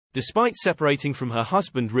Despite separating from her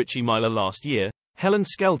husband Richie last year, Helen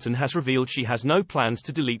Skelton has revealed she has no plans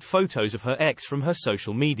to delete photos of her ex from her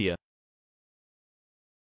social media.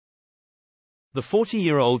 The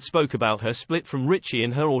 40-year-old spoke about her split from Richie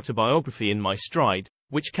in her autobiography In My Stride,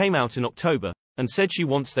 which came out in October, and said she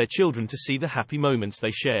wants their children to see the happy moments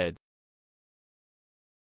they shared.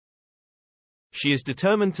 She is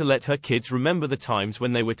determined to let her kids remember the times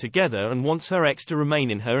when they were together and wants her ex to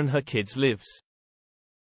remain in her and her kids' lives.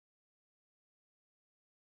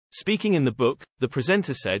 Speaking in the book, the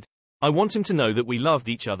presenter said, "I want him to know that we loved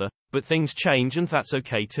each other, but things change and that's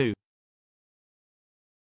okay too."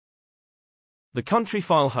 The Country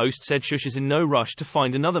File host said Shush is in no rush to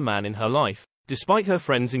find another man in her life, despite her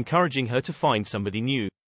friends encouraging her to find somebody new.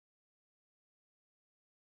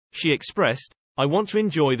 She expressed, "I want to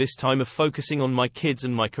enjoy this time of focusing on my kids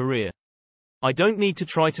and my career. I don't need to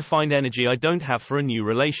try to find energy I don't have for a new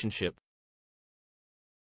relationship."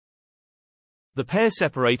 The pair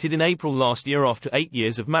separated in April last year after 8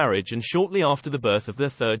 years of marriage and shortly after the birth of their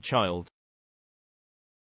third child.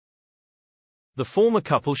 The former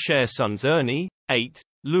couple share sons Ernie, 8,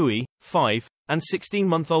 Louis, 5, and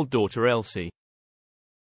 16-month-old daughter Elsie.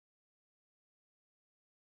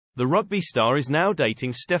 The rugby star is now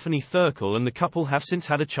dating Stephanie Thurkel and the couple have since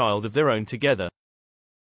had a child of their own together.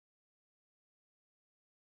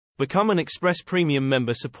 Become an Express Premium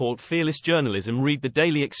member. Support fearless journalism. Read the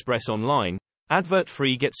Daily Express online.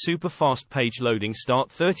 Advert-free. Get super fast page loading. Start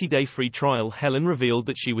 30-day free trial. Helen revealed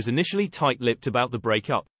that she was initially tight-lipped about the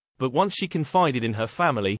breakup, but once she confided in her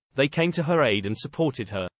family, they came to her aid and supported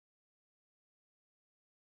her.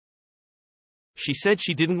 She said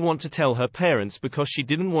she didn't want to tell her parents because she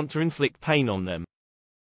didn't want to inflict pain on them.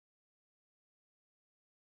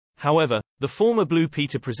 However, the former Blue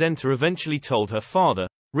Peter presenter eventually told her father,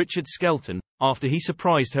 Richard Skelton, after he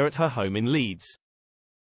surprised her at her home in Leeds.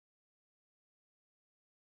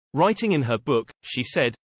 Writing in her book, she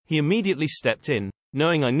said, "He immediately stepped in,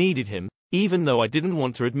 knowing I needed him, even though I didn't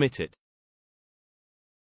want to admit it."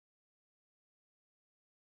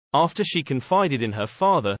 After she confided in her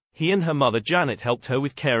father, he and her mother Janet helped her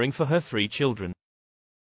with caring for her 3 children.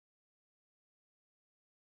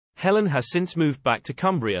 Helen has since moved back to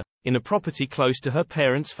Cumbria, in a property close to her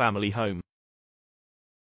parents' family home.